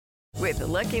With the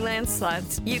Lucky Land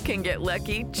Slots, you can get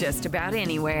lucky just about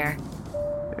anywhere.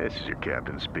 This is your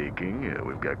captain speaking.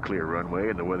 We've got clear runway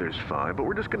and the weather's fine, but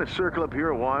we're just going to circle up here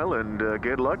a while and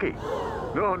get lucky.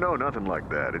 No, nothing like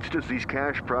that. It's just these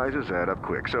cash prizes add up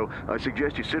quick. So I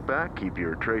suggest you sit back, keep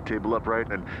your tray table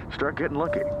upright, and start getting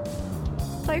lucky.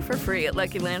 Play for free at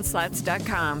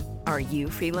LuckyLandSlots.com. Are you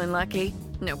feeling lucky?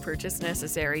 No purchase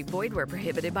necessary. Void where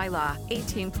prohibited by law.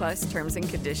 18 plus terms and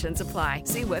conditions apply.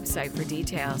 See website for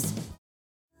details.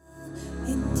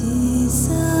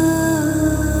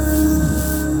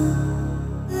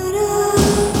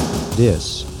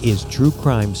 This is True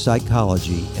Crime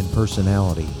Psychology and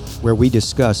Personality, where we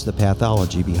discuss the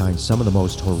pathology behind some of the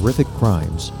most horrific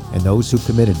crimes and those who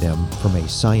committed them from a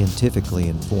scientifically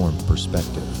informed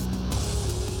perspective.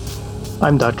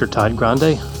 I'm Dr. Todd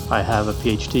Grande. I have a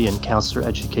PhD in counselor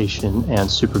education and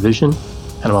supervision,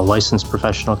 and I'm a licensed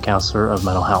professional counselor of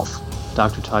mental health.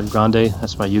 Dr. Todd Grande,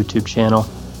 that's my YouTube channel.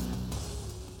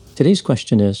 Today's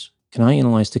question is, can I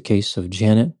analyze the case of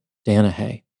Janet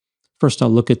Danahay? First, I'll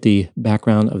look at the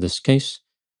background of this case,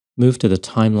 move to the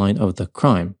timeline of the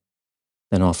crime,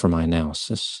 then offer my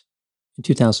analysis. In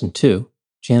 2002,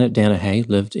 Janet Danahay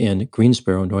lived in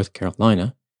Greensboro, North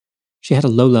Carolina. She had a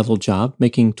low-level job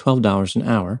making $12 an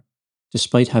hour,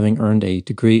 despite having earned a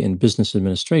degree in business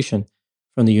administration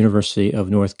from the University of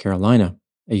North Carolina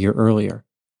a year earlier.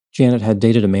 Janet had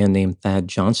dated a man named Thad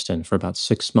Johnston for about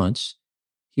 6 months.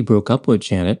 He broke up with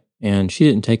Janet, and she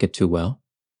didn't take it too well.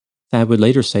 Thad would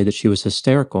later say that she was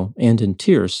hysterical and in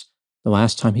tears the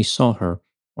last time he saw her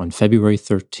on February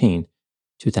 13,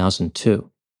 2002.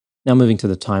 Now moving to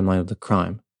the timeline of the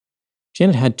crime.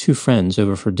 Janet had 2 friends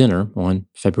over for dinner on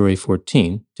February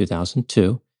 14,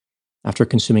 2002. After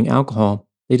consuming alcohol,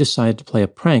 they decided to play a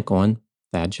prank on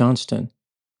Thad Johnston.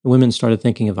 The women started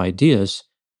thinking of ideas.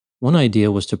 One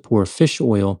idea was to pour fish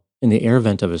oil in the air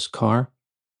vent of his car.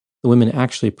 The women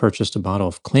actually purchased a bottle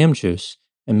of clam juice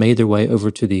and made their way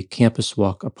over to the Campus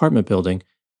Walk apartment building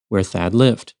where Thad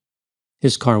lived.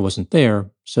 His car wasn't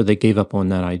there, so they gave up on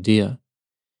that idea.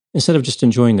 Instead of just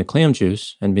enjoying the clam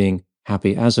juice and being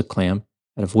happy as a clam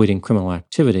and avoiding criminal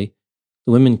activity,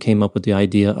 the women came up with the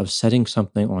idea of setting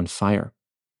something on fire.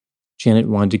 Janet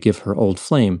wanted to give her old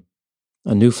flame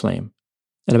a new flame.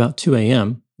 At about 2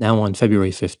 a.m., now on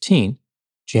February 15,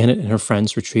 Janet and her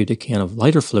friends retrieved a can of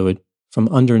lighter fluid from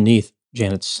underneath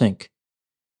Janet's sink.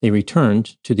 They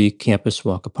returned to the Campus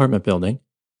Walk apartment building.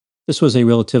 This was a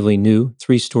relatively new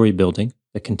 3-story building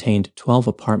that contained 12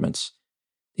 apartments.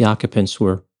 The occupants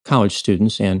were college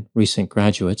students and recent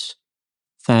graduates.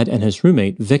 Thad and his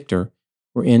roommate, Victor,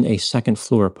 were in a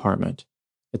second-floor apartment.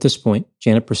 At this point,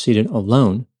 Janet proceeded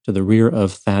alone to the rear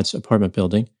of Thad's apartment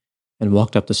building and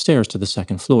walked up the stairs to the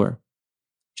second floor.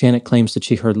 Janet claims that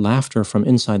she heard laughter from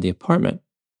inside the apartment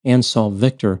and saw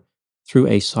Victor through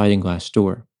a sliding glass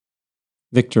door.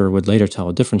 Victor would later tell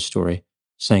a different story,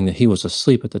 saying that he was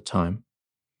asleep at the time.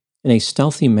 In a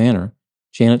stealthy manner,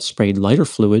 Janet sprayed lighter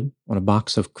fluid on a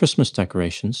box of Christmas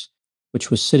decorations,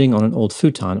 which was sitting on an old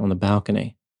futon on the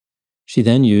balcony. She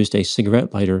then used a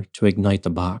cigarette lighter to ignite the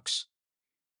box.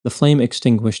 The flame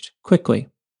extinguished quickly,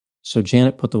 so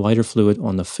Janet put the lighter fluid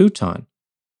on the futon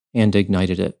and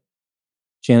ignited it.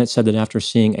 Janet said that after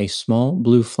seeing a small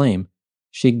blue flame,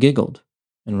 she giggled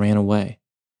and ran away.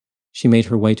 She made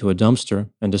her way to a dumpster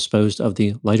and disposed of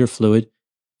the lighter fluid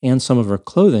and some of her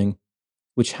clothing,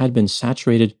 which had been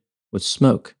saturated with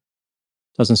smoke.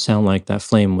 Doesn't sound like that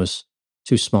flame was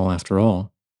too small after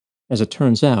all. As it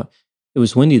turns out, it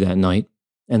was windy that night,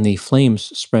 and the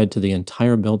flames spread to the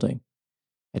entire building.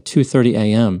 At 2:30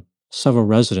 a.m., several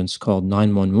residents called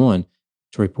 911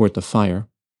 to report the fire.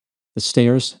 The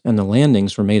stairs and the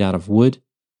landings were made out of wood.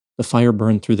 The fire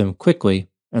burned through them quickly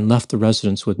and left the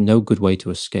residents with no good way to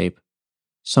escape.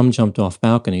 Some jumped off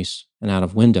balconies and out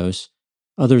of windows.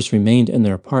 Others remained in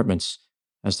their apartments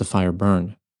as the fire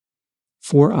burned.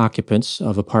 4 occupants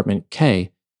of apartment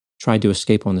K tried to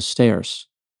escape on the stairs.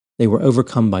 They were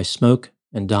overcome by smoke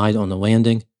and died on the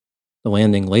landing. The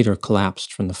landing later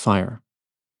collapsed from the fire.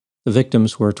 The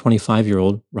victims were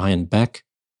 25-year-old Ryan Beck,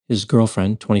 his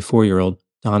girlfriend, 24-year-old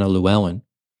Donna Llewellyn,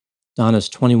 Donna's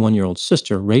 21-year-old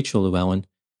sister, Rachel Llewellyn,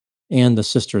 and the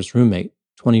sister's roommate,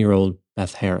 20-year-old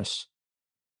Beth Harris.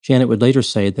 Janet would later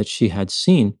say that she had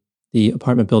seen the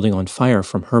apartment building on fire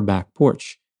from her back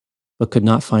porch, but could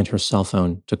not find her cell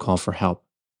phone to call for help.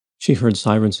 She heard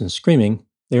sirens and screaming,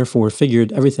 therefore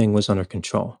figured everything was under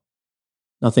control.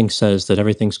 Nothing says that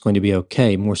everything's going to be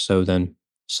okay more so than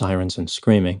sirens and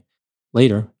screaming.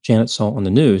 Later, Janet saw on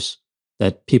the news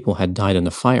that people had died in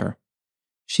the fire.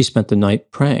 She spent the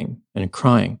night praying and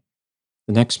crying.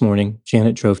 The next morning,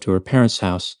 Janet drove to her parents'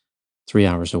 house 3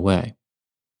 hours away.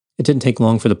 It didn't take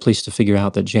long for the police to figure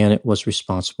out that Janet was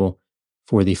responsible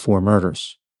for the 4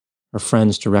 murders. Her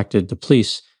friends directed the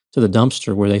police to the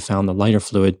dumpster where they found the lighter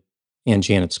fluid and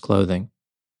Janet's clothing.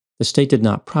 The state did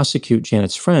not prosecute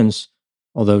Janet's friends,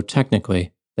 although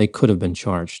technically they could have been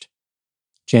charged.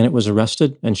 Janet was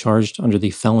arrested and charged under the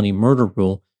felony murder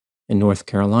rule in North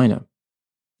Carolina.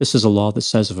 This is a law that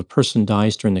says if a person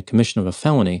dies during the commission of a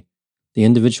felony, the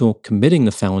individual committing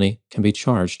the felony can be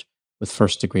charged with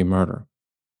first-degree murder.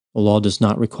 The law does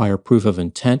not require proof of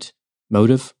intent,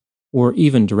 motive, or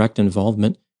even direct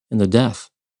involvement in the death.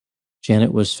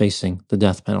 Janet was facing the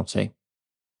death penalty.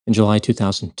 In July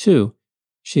 2002,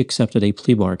 she accepted a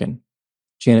plea bargain.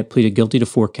 Janet pleaded guilty to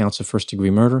 4 counts of first-degree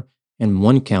murder and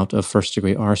 1 count of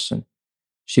first-degree arson.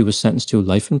 She was sentenced to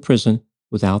life in prison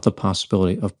without the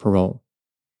possibility of parole.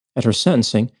 At her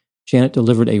sentencing, Janet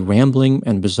delivered a rambling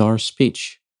and bizarre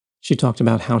speech. She talked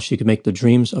about how she could make the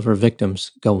dreams of her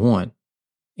victims go on.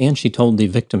 And she told the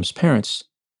victims' parents,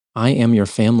 "I am your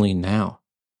family now."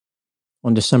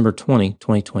 On December 20,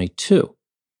 2022,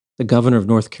 the governor of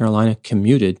North Carolina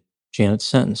commuted Janet's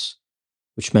sentence,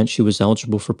 which meant she was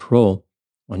eligible for parole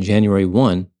on January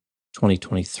 1,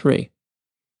 2023.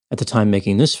 At the time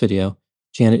making this video,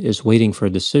 Janet is waiting for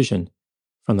a decision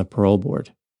from the parole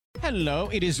board. Hello,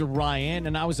 it is Ryan,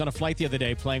 and I was on a flight the other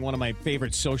day playing one of my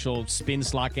favorite social spin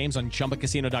slot games on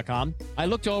ChumbaCasino.com. I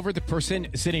looked over at the person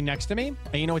sitting next to me,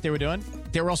 and you know what they were doing?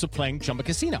 They were also playing Chumba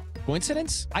Casino.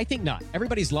 Coincidence? I think not.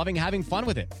 Everybody's loving having fun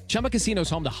with it. Chumba Casino is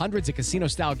home to hundreds of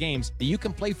casino-style games that you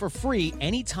can play for free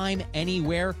anytime,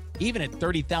 anywhere, even at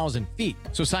 30,000 feet.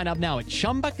 So sign up now at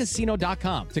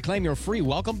ChumbaCasino.com to claim your free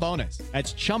welcome bonus.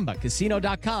 That's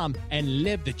ChumbaCasino.com and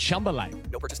live the Chumba life.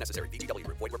 No purchase necessary. VGW.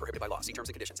 Void where prohibited by law. See terms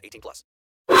and conditions. 18+.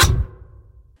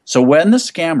 So when the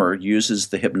scammer uses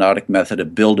the hypnotic method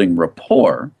of building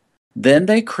rapport, then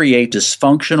they create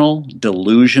dysfunctional,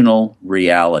 delusional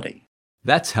reality.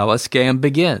 That's how a scam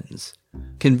begins,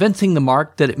 convincing the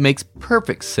mark that it makes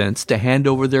perfect sense to hand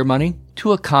over their money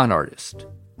to a con artist.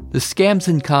 The Scams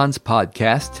and Cons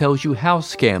podcast tells you how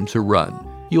scams are run.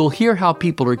 You'll hear how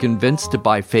people are convinced to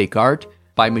buy fake art,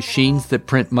 buy machines that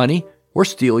print money, or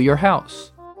steal your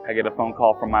house. I get a phone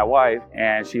call from my wife,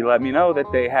 and she let me know that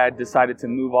they had decided to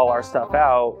move all our stuff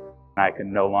out. I could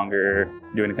no longer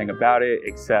do anything about it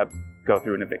except go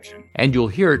through an eviction. And you'll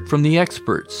hear it from the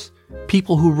experts,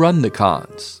 people who run the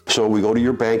cons. So we go to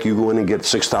your bank, you go in and get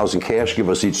 $6,000 cash, give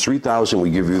us each $3,000,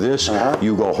 we give you this.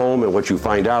 You go home, and what you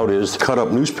find out is cut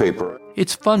up newspaper.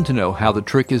 It's fun to know how the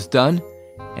trick is done,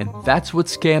 and that's what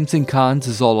Scams and Cons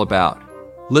is all about.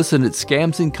 Listen at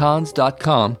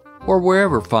scamsandcons.com or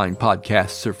wherever fine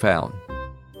podcasts are found.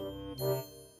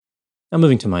 Now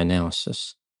moving to my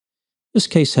analysis. This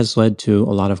case has led to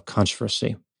a lot of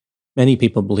controversy. Many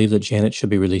people believe that Janet should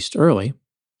be released early.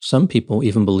 Some people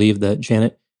even believe that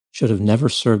Janet should have never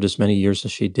served as many years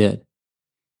as she did.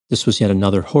 This was yet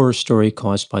another horror story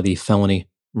caused by the felony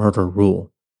murder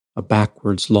rule, a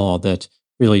backwards law that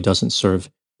really doesn't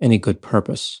serve any good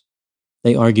purpose.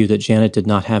 They argue that Janet did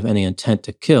not have any intent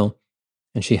to kill,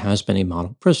 and she has been a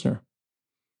model prisoner.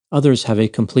 Others have a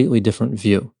completely different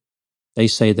view. They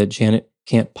say that Janet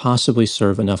can't possibly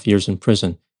serve enough years in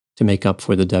prison to make up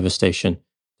for the devastation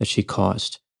that she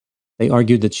caused. They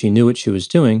argued that she knew what she was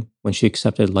doing when she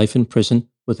accepted life in prison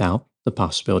without the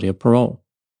possibility of parole.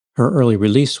 Her early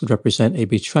release would represent a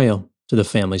betrayal to the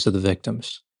families of the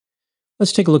victims.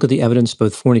 Let's take a look at the evidence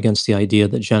both for and against the idea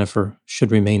that Jennifer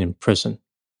should remain in prison,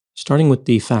 starting with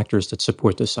the factors that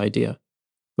support this idea.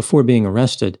 Before being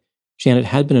arrested, Janet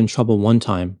had been in trouble one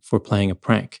time for playing a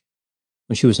prank.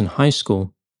 When she was in high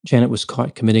school, Janet was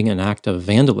caught committing an act of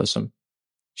vandalism.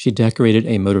 She decorated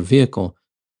a motor vehicle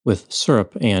with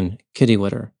syrup and kitty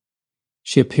litter.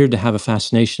 She appeared to have a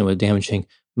fascination with damaging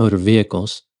motor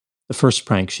vehicles. The first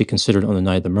prank she considered on the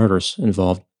night of the murders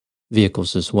involved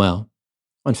vehicles as well.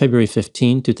 On February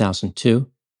 15, 2002,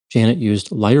 Janet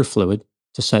used lighter fluid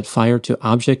to set fire to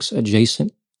objects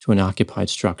adjacent to an occupied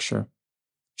structure.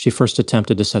 She first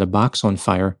attempted to set a box on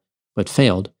fire, but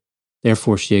failed.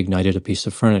 Therefore, she ignited a piece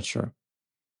of furniture.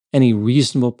 Any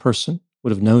reasonable person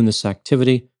would have known this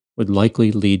activity would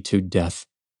likely lead to death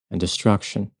and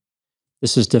destruction.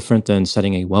 This is different than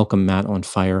setting a welcome mat on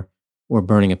fire or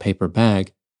burning a paper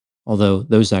bag, although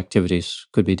those activities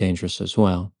could be dangerous as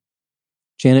well.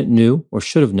 Janet knew or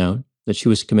should have known that she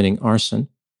was committing arson,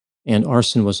 and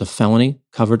arson was a felony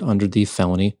covered under the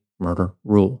felony murder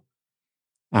rule.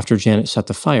 After Janet set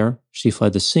the fire, she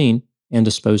fled the scene and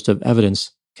disposed of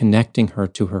evidence connecting her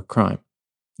to her crime.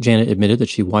 Janet admitted that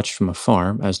she watched from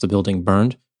afar as the building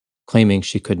burned, claiming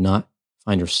she could not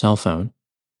find her cell phone.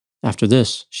 After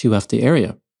this, she left the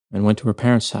area and went to her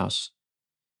parents' house.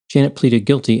 Janet pleaded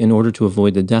guilty in order to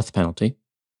avoid the death penalty.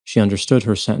 She understood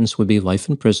her sentence would be life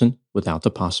in prison without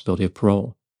the possibility of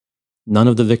parole. None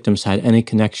of the victims had any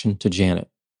connection to Janet.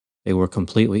 They were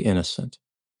completely innocent.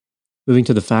 Moving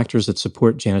to the factors that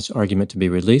support Janet's argument to be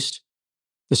released,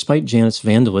 despite Janet's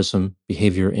vandalism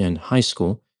behavior in high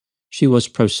school, she was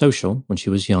prosocial when she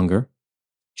was younger.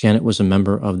 Janet was a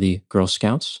member of the Girl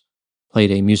Scouts,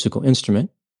 played a musical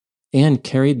instrument, and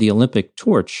carried the Olympic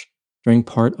torch during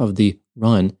part of the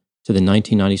run to the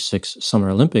 1996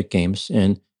 Summer Olympic Games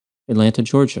in Atlanta,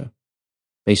 Georgia.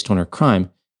 Based on her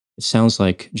crime, it sounds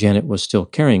like Janet was still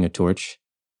carrying a torch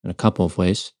in a couple of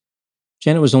ways.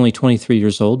 Janet was only 23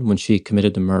 years old when she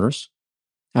committed the murders.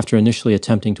 After initially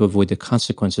attempting to avoid the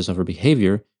consequences of her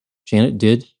behavior, Janet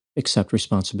did accept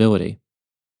responsibility.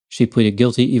 She pleaded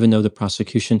guilty even though the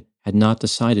prosecution had not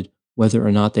decided whether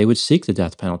or not they would seek the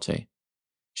death penalty.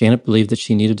 Janet believed that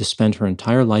she needed to spend her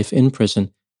entire life in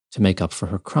prison to make up for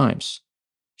her crimes.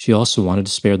 She also wanted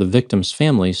to spare the victims'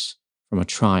 families from a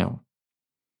trial.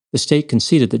 The state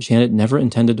conceded that Janet never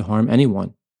intended to harm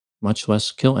anyone, much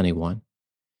less kill anyone.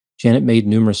 Janet made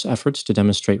numerous efforts to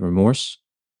demonstrate remorse.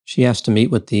 She asked to meet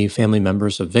with the family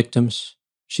members of victims.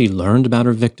 She learned about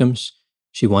her victims.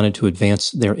 She wanted to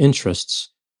advance their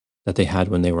interests that they had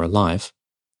when they were alive.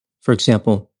 For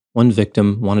example, one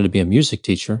victim wanted to be a music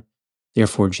teacher.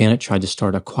 Therefore, Janet tried to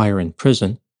start a choir in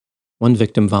prison. One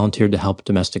victim volunteered to help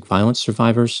domestic violence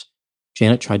survivors.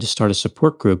 Janet tried to start a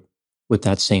support group with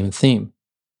that same theme.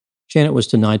 Janet was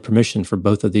denied permission for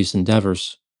both of these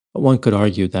endeavors, but one could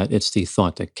argue that it's the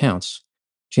thought that counts.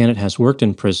 Janet has worked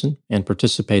in prison and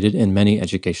participated in many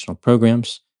educational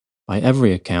programs. By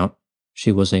every account,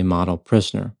 she was a model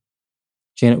prisoner.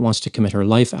 Janet wants to commit her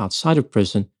life outside of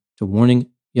prison to warning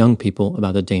young people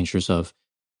about the dangers of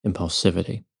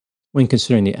impulsivity. When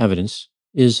considering the evidence,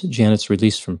 is Janet's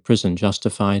release from prison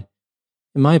justified?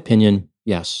 In my opinion,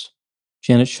 yes.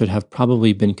 Janet should have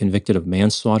probably been convicted of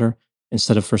manslaughter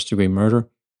instead of first-degree murder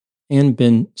and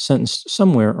been sentenced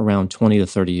somewhere around 20 to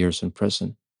 30 years in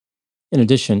prison. In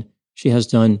addition, she has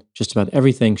done just about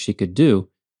everything she could do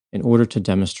in order to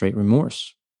demonstrate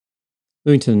remorse.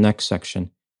 Moving to the next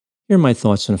section, here are my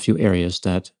thoughts on a few areas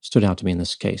that stood out to me in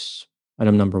this case.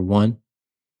 Item number 1,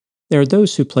 there are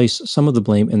those who place some of the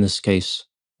blame in this case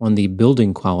on the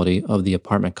building quality of the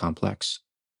apartment complex.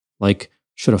 Like,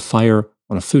 should a fire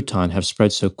on a futon have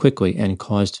spread so quickly and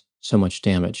caused so much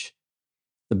damage?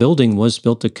 The building was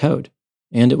built to code,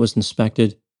 and it was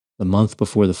inspected the month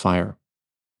before the fire.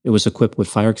 It was equipped with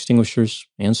fire extinguishers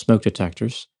and smoke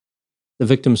detectors. The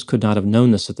victims could not have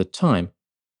known this at the time,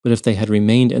 but if they had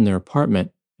remained in their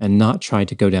apartment and not tried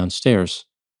to go downstairs,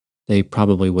 they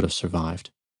probably would have survived.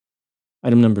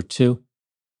 Item number 2,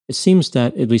 it seems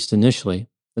that, at least initially,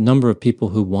 the number of people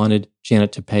who wanted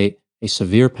Janet to pay a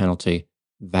severe penalty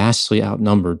vastly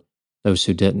outnumbered those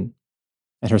who didn't.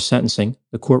 At her sentencing,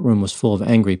 the courtroom was full of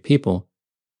angry people.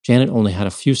 Janet only had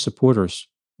a few supporters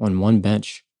on one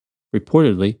bench.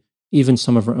 Reportedly, even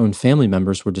some of her own family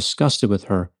members were disgusted with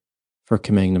her for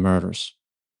committing the murders.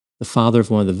 The father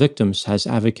of one of the victims has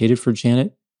advocated for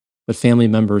Janet, but family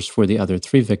members for the other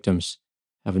 3 victims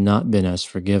have not been as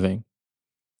forgiving.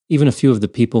 Even a few of the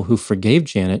people who forgave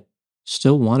Janet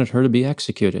still wanted her to be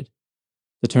executed.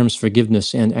 The terms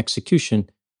forgiveness and execution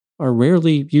are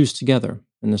rarely used together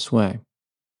in this way.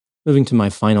 Moving to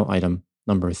my final item,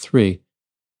 number 3,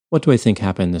 what do I think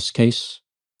happened in this case?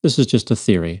 This is just a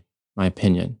theory, my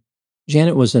opinion.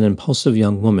 Janet was an impulsive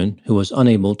young woman who was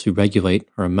unable to regulate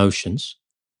her emotions.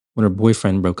 When her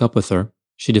boyfriend broke up with her,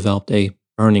 she developed a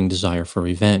burning desire for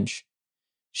revenge.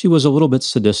 She was a little bit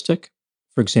sadistic.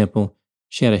 For example,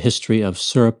 she had a history of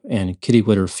syrup and kitty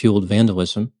litter-fueled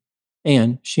vandalism,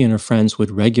 and she and her friends would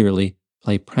regularly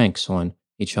play pranks on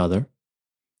each other.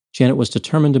 Janet was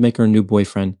determined to make her new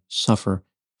boyfriend suffer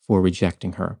for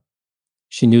rejecting her.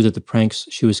 She knew that the pranks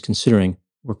she was considering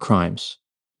were crimes.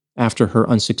 After her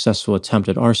unsuccessful attempt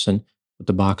at arson with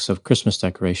the box of Christmas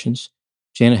decorations,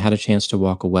 Janet had a chance to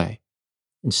walk away.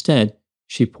 Instead,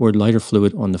 she poured lighter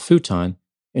fluid on the futon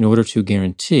in order to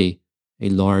guarantee a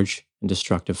large and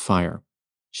destructive fire.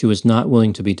 She was not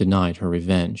willing to be denied her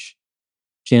revenge.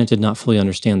 Janet did not fully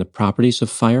understand the properties of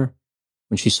fire.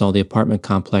 When she saw the apartment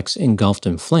complex engulfed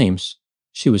in flames,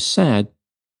 she was sad,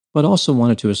 but also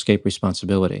wanted to escape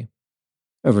responsibility.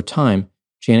 Over time,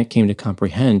 Janet came to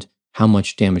comprehend how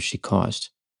much damage she caused,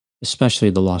 especially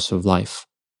the loss of life.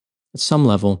 At some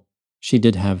level, she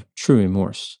did have true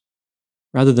remorse.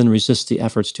 Rather than resist the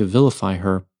efforts to vilify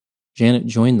her, Janet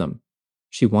joined them.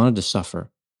 She wanted to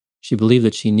suffer. She believed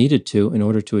that she needed to in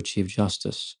order to achieve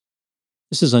justice.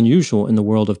 This is unusual in the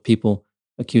world of people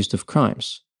accused of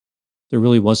crimes. There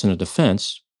really wasn't a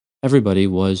defense. Everybody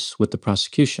was with the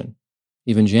prosecution,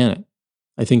 even Janet.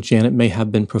 I think Janet may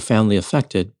have been profoundly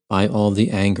affected by all the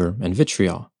anger and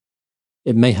vitriol.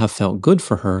 It may have felt good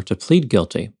for her to plead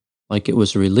guilty, like it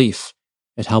was a relief.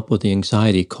 It helped with the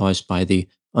anxiety caused by the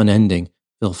unending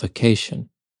vilification.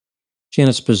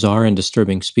 Janet's bizarre and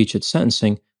disturbing speech at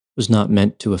sentencing was not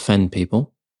meant to offend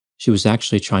people. She was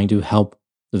actually trying to help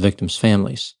the victims'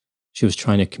 families. She was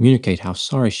trying to communicate how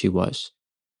sorry she was.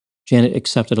 Janet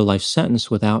accepted a life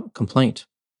sentence without complaint,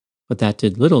 but that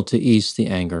did little to ease the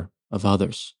anger of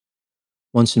others.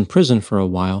 Once in prison for a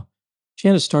while,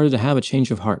 Janet started to have a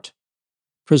change of heart.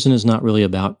 Prison is not really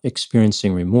about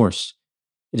experiencing remorse.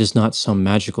 It is not some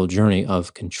magical journey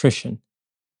of contrition.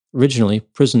 Originally,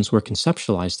 prisons were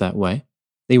conceptualized that way.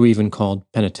 They were even called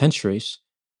penitentiaries.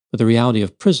 But the reality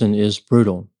of prison is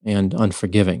brutal and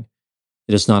unforgiving.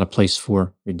 It is not a place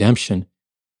for redemption.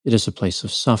 It is a place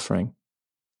of suffering.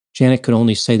 Janet could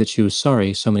only say that she was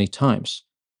sorry so many times.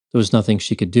 There was nothing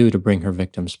she could do to bring her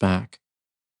victims back.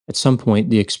 At some point,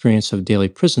 the experience of daily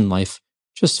prison life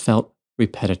just felt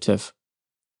repetitive.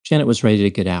 Janet was ready to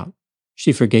get out.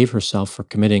 She forgave herself for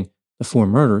committing the 4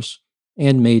 murders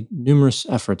and made numerous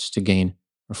efforts to gain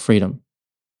her freedom.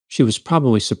 She was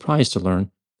probably surprised to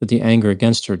learn that the anger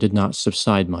against her did not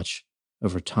subside much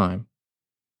over time.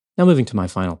 Now moving to my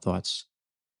final thoughts.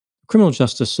 The criminal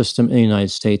justice system in the United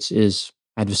States is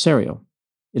adversarial.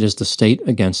 It is the state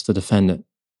against the defendant.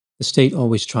 The state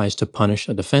always tries to punish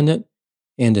a defendant,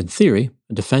 and in theory,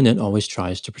 a defendant always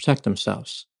tries to protect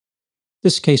themselves.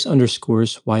 This case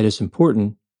underscores why it is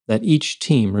important that each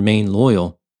team remain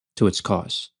loyal to its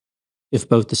cause. If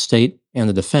both the state and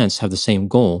the defense have the same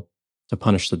goal, to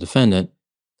punish the defendant,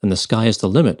 then the sky is the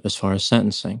limit as far as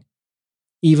sentencing.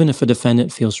 Even if a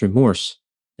defendant feels remorse,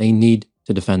 they need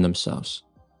to defend themselves.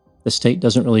 The state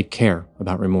doesn't really care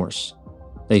about remorse.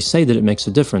 They say that it makes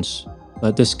a difference,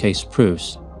 but this case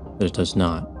proves that it does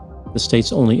not. The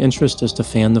state's only interest is to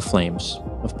fan the flames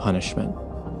of punishment.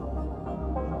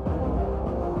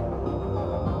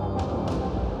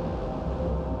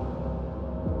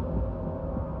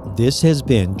 This has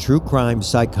been True Crime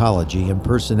Psychology and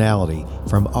Personality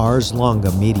from Ars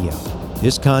Longa Media.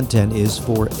 This content is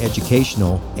for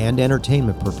educational and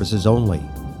entertainment purposes only.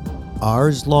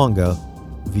 Ars Longa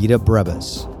Vita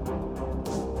Brevis.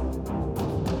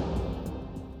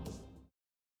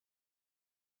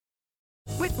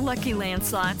 With Lucky Land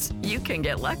Slots, you can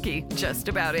get lucky just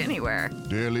about anywhere.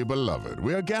 Dearly beloved,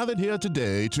 we are gathered here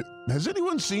today to... Has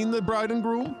anyone seen the bride and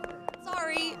groom?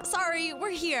 Sorry,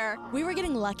 we're here. We were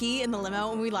getting lucky in the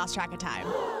limo and we lost track of time.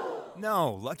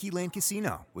 No, Lucky Land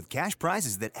Casino, with cash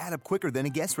prizes that add up quicker than a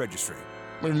guest registry.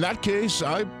 In that case,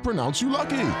 I pronounce you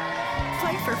lucky.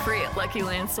 Play for free at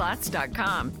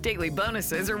LuckyLandSlots.com. Daily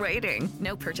bonuses are waiting.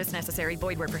 No purchase necessary.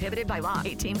 Void where prohibited by law.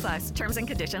 18+. Terms and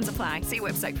conditions apply. See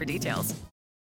website for details.